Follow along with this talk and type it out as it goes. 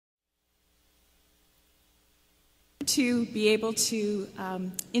to be able to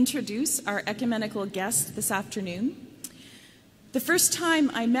introduce our ecumenical guest this afternoon. The first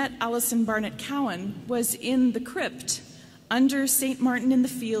time I met Alyson Barnett-Cowan was in the crypt under St.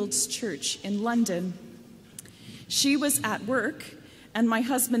 Martin-in-the-Fields Church in London. She was at work, and my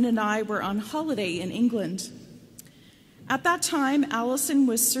husband and I were on holiday in England. At that time, Alyson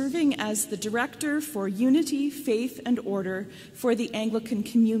was serving as the Director for Unity, Faith, and Order for the Anglican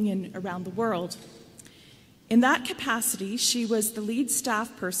Communion around the world. In that capacity, she was the lead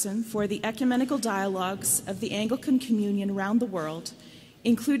staff person for the ecumenical dialogues of the Anglican Communion around the world,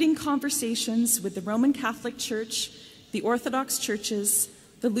 including conversations with the Roman Catholic Church, the Orthodox Churches,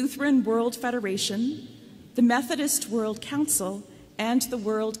 the Lutheran World Federation, the Methodist World Council, and the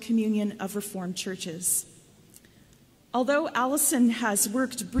World Communion of Reformed Churches. Although Alyson has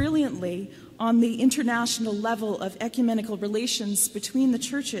worked brilliantly on the international level of ecumenical relations between the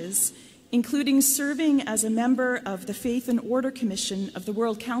churches, including serving as a member of the Faith and Order Commission of the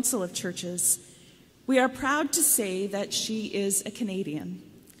World Council of Churches, we are proud to say that she is a Canadian.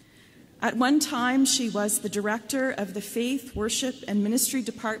 At one time, she was the Director of the Faith, Worship, and Ministry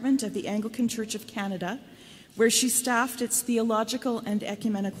Department of the Anglican Church of Canada, where she staffed its theological and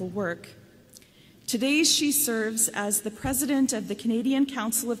ecumenical work. Today, she serves as the President of the Canadian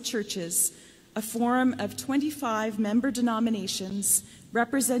Council of Churches, a forum of 25 member denominations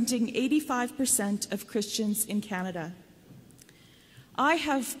representing 85% of Christians in Canada. I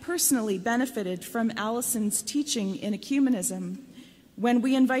have personally benefited from Alyson's teaching in ecumenism when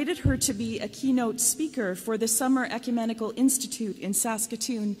we invited her to be a keynote speaker for the Summer Ecumenical Institute in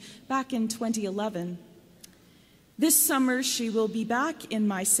Saskatoon back in 2011. This summer, she will be back in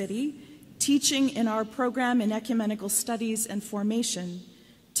my city, teaching in our program in ecumenical studies and formation,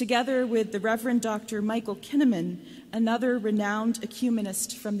 together with the Reverend Dr. Michael Kinnaman, another renowned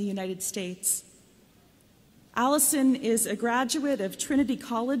ecumenist from the United States. Alyson is a graduate of Trinity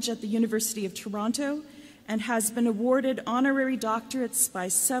College at the University of Toronto and has been awarded honorary doctorates by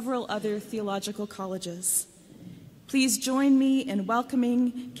several other theological colleges. Please join me in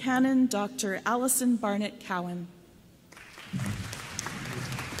welcoming Canon Dr. Alyson Barnett-Cowan.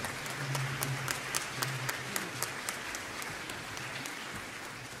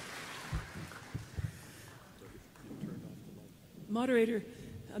 Moderator,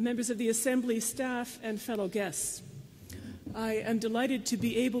 members of the Assembly, staff, and fellow guests, I am delighted to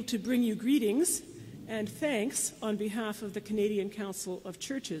be able to bring you greetings and thanks on behalf of the Canadian Council of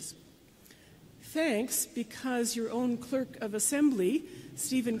Churches. Thanks because your own Clerk of Assembly,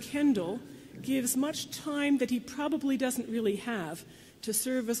 Stephen Kendall, gives much time that he probably doesn't really have to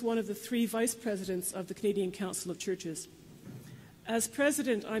serve as one of the 3 vice presidents of the Canadian Council of Churches. As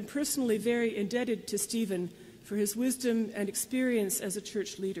president, I'm personally very indebted to Stephen for his wisdom and experience as a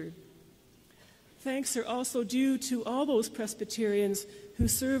church leader. Thanks are also due to all those Presbyterians who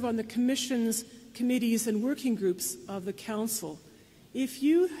serve on the commissions, committees, and working groups of the Council. If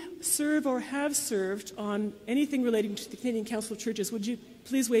you serve or have served on anything relating to the Canadian Council of Churches, would you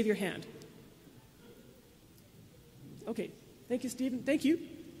please wave your hand? Okay, thank you, Stephen. Thank you.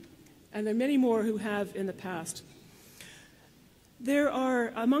 And there are many more who have in the past. There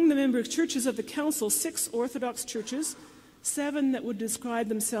are, among the member churches of the Council, 6 Orthodox churches, 7 that would describe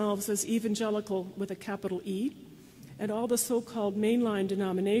themselves as evangelical with a capital E, and all the so-called mainline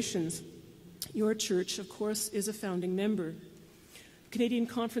denominations. Your church, of course, is a founding member. The Canadian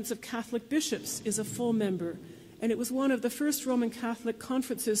Conference of Catholic Bishops is a full member, and it was one of the first Roman Catholic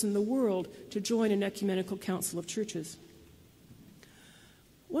conferences in the world to join an ecumenical council of churches.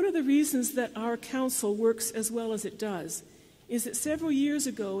 One of the reasons that our council works as well as it does is that several years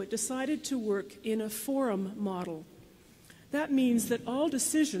ago it decided to work in a forum model. That means that all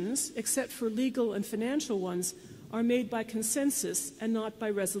decisions, except for legal and financial ones, are made by consensus and not by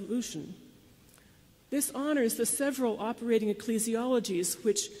resolution. This honors the several operating ecclesiologies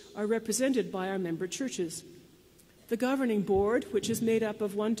which are represented by our member churches. The governing board, which is made up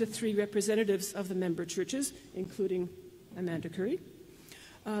of 1 to 3 representatives of the member churches, including Amanda Curry,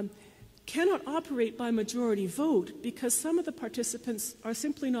 cannot operate by majority vote because some of the participants are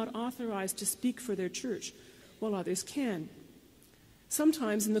simply not authorized to speak for their church, while others can.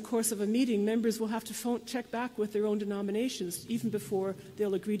 Sometimes in the course of a meeting, members will have to check back with their own denominations even before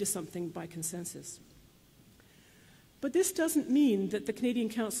they'll agree to something by consensus. But this doesn't mean that the Canadian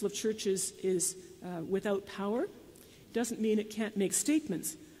Council of Churches is without power. It doesn't mean it can't make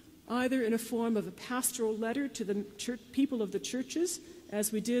statements, either in a form of a pastoral letter to the people of the churches,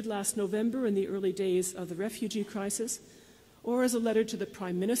 as we did last November in the early days of the refugee crisis, or as a letter to the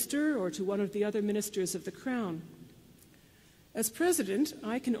Prime Minister or to one of the other ministers of the Crown. As president,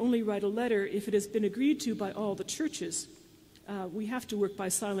 I can only write a letter if it has been agreed to by all the churches. We have to work by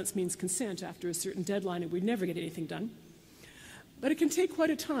silence means consent after a certain deadline, and we never get anything done. But it can take quite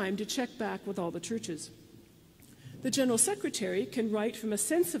a time to check back with all the churches. The General Secretary can write from a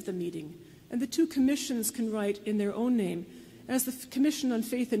sense of the meeting, and the two commissions can write in their own name, as the Commission on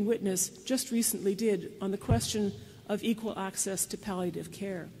Faith and Witness just recently did on the question of equal access to palliative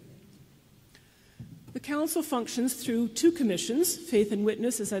care. The Council functions through two commissions, Faith and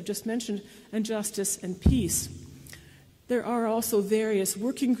Witness, as I've just mentioned, and Justice and Peace. There are also various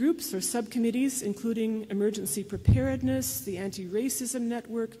working groups or subcommittees, including Emergency Preparedness, the Anti-Racism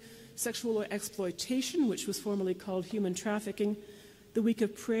Network, Sexual Exploitation, which was formerly called Human Trafficking, the Week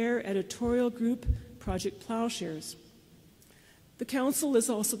of Prayer Editorial Group, Project Plowshares. The Council is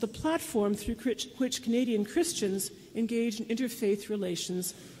also the platform through which Canadian Christians engage in interfaith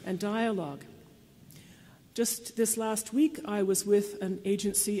relations and dialogue. Just this last week, I was with an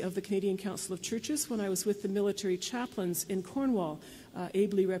agency of the Canadian Council of Churches when I was with the military chaplains in Cornwall,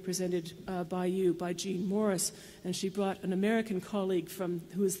 ably represented by Jean Morris, and she brought an American colleague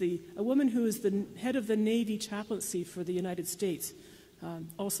a woman who is the head of the Navy chaplaincy for the United States,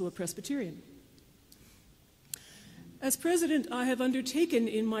 also a Presbyterian. As president, I have undertaken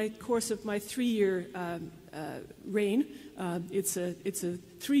in my course of my 3-year reign, it's a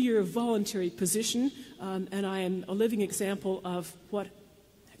 3-year voluntary position, and I am a living example of what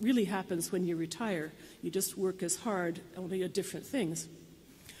really happens when you retire. You just work as hard, only at different things.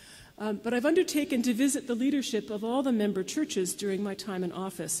 But I've undertaken to visit the leadership of all the member churches during my time in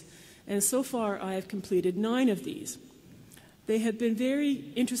office, and so far I have completed 9 of these. They have been very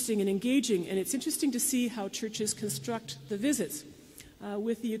interesting and engaging, and it's interesting to see how churches construct the visits.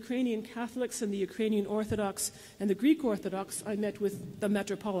 With the Ukrainian Catholics and the Ukrainian Orthodox and the Greek Orthodox, I met with the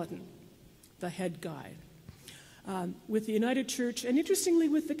Metropolitan, the head guy. With the United Church, and interestingly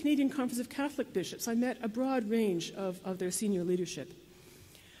with the Canadian Conference of Catholic Bishops, I met a broad range of their senior leadership.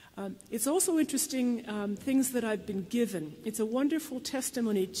 It's also interesting things that I've been given. It's a wonderful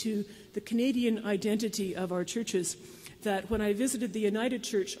testimony to the Canadian identity of our churches that when I visited the United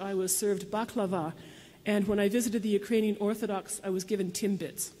Church, I was served baklava, and when I visited the Ukrainian Orthodox, I was given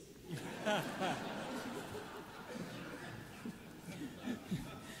Timbits.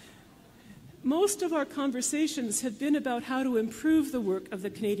 Most of our conversations have been about how to improve the work of the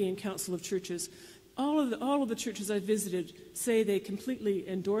Canadian Council of Churches. All of the churches I've visited say they completely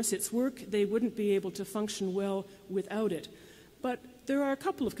endorse its work. They wouldn't be able to function well without it. But there are a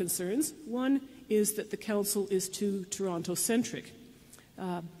couple of concerns. One is that the Council is too Toronto-centric.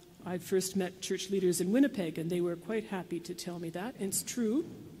 I first met church leaders in Winnipeg, and they were quite happy to tell me that. And it's true.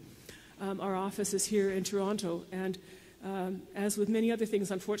 Our office is here in Toronto, and as with many other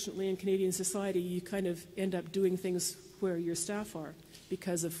things, unfortunately, in Canadian society, you kind of end up doing things where your staff are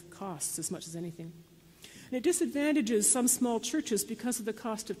because of costs as much as anything. And it disadvantages some small churches because of the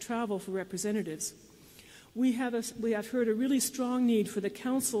cost of travel for representatives. We have heard a really strong need for the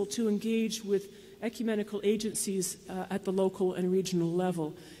Council to engage with ecumenical agencies at the local and regional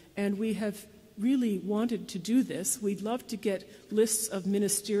level. And we have really wanted to do this. We'd love to get lists of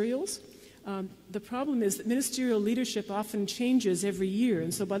ministerials. The problem is that ministerial leadership often changes every year,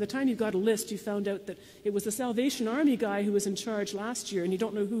 and so by the time you've got a list, you found out that it was the Salvation Army guy who was in charge last year, and you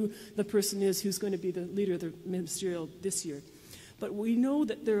don't know who the person is who's going to be the leader of the ministerial this year. But we know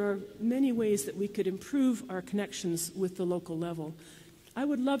that there are many ways that we could improve our connections with the local level. I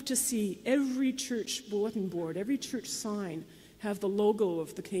would love to see every church bulletin board, every church sign have the logo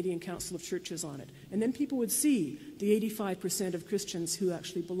of the Canadian Council of Churches on it. And then people would see the 85% of Christians who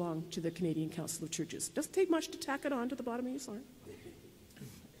actually belong to the Canadian Council of Churches. Doesn't take much to tack it on to the bottom of your sign.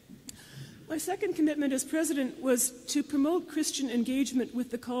 My second commitment as president was to promote Christian engagement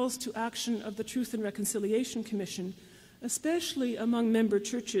with the calls to action of the Truth and Reconciliation Commission, especially among member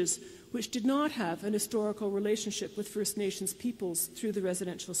churches which did not have an historical relationship with First Nations peoples through the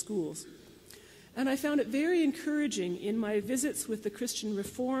residential schools. And I found it very encouraging in my visits with the Christian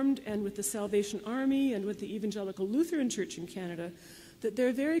Reformed and with the Salvation Army and with the Evangelical Lutheran Church in Canada that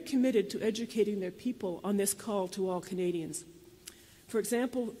they're very committed to educating their people on this call to all Canadians. For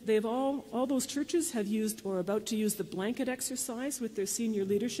example, all those churches have used or are about to use the blanket exercise with their senior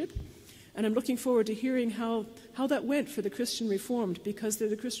leadership. And I'm looking forward to hearing how that went for the Christian Reformed, because they're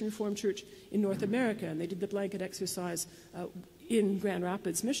the Christian Reformed Church in North America, and they did the blanket exercise in Grand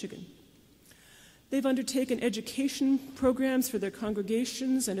Rapids, Michigan. They've undertaken education programs for their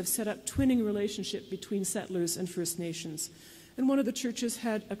congregations and have set up twinning relationship between settlers and First Nations. And one of the churches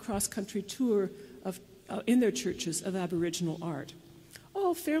had a cross-country tour in their churches of Aboriginal art.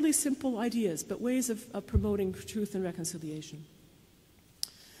 All fairly simple ideas, but ways of promoting truth and reconciliation.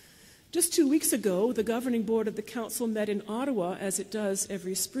 Just 2 weeks ago, the governing board of the council met in Ottawa, as it does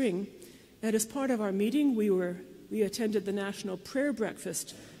every spring, and as part of our meeting, we attended the National Prayer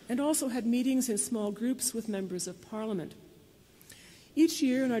Breakfast and also had meetings in small groups with members of Parliament. Each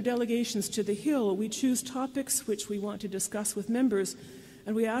year in our delegations to the Hill, we choose topics which we want to discuss with members,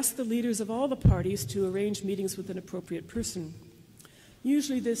 and we ask the leaders of all the parties to arrange meetings with an appropriate person.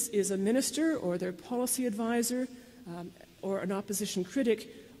 Usually this is a minister or their policy advisor or an opposition critic,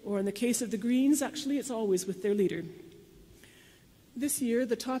 or in the case of the Greens, actually it's always with their leader. This year,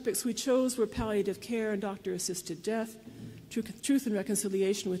 the topics we chose were palliative care and doctor-assisted death, truth and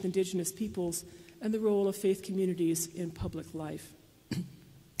reconciliation with Indigenous peoples, and the role of faith communities in public life.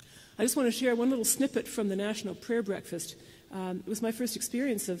 I just want to share one little snippet from the National Prayer Breakfast. It was my first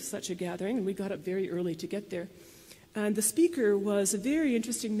experience of such a gathering, and we got up very early to get there. And the speaker was a very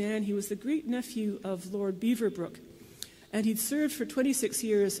interesting man. He was the great-nephew of Lord Beaverbrook, and he'd served for 26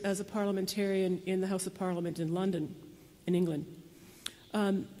 years as a parliamentarian in the House of Parliament in London, in England.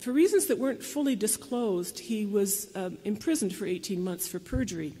 For reasons that weren't fully disclosed, he was imprisoned for 18 months for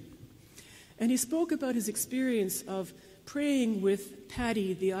perjury. And he spoke about his experience of praying with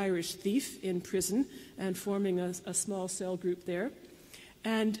Paddy, the Irish thief, in prison and forming a small cell group there.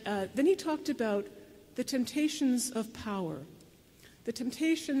 And then he talked about the temptations of power, the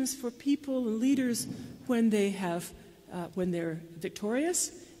temptations for people and leaders when they're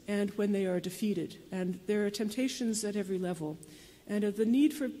victorious and when they are defeated. And there are temptations at every level. And of the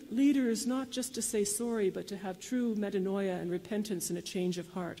need for leaders not just to say sorry, but to have true metanoia and repentance and a change of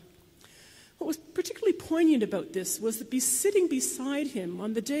heart. What was particularly poignant about this was that sitting beside him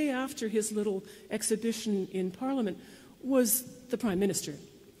on the day after his little exhibition in Parliament was the Prime Minister.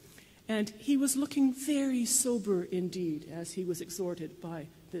 And he was looking very sober indeed as he was exhorted by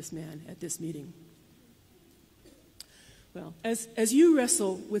this man at this meeting. Well, as you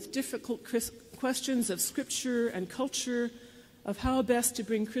wrestle with difficult questions of scripture and culture, of how best to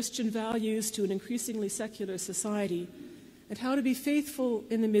bring Christian values to an increasingly secular society, and how to be faithful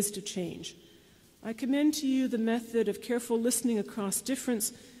in the midst of change, I commend to you the method of careful listening across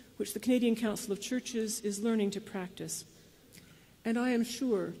difference, which the Canadian Council of Churches is learning to practice. And I am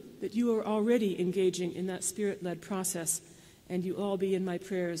sure that you are already engaging in that Spirit-led process, and you all be in my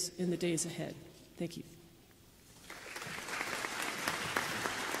prayers in the days ahead. Thank you.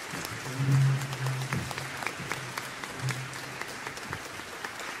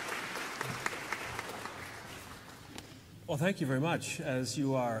 Well, thank you very much. As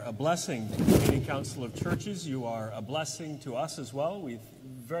you are a blessing to the Canadian Council of Churches, you are a blessing to us as well. We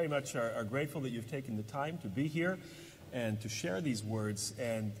very much are grateful that you've taken the time to be here and to share these words.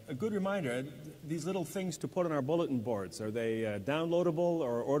 And a good reminder, these little things to put on our bulletin boards, are they downloadable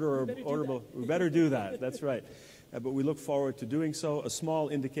or orderable? We better do that. That's right. But we look forward to doing so. A small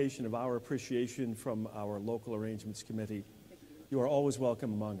indication of our appreciation from our local arrangements committee. You are always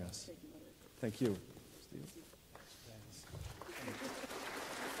welcome among us. Thank you. Steve.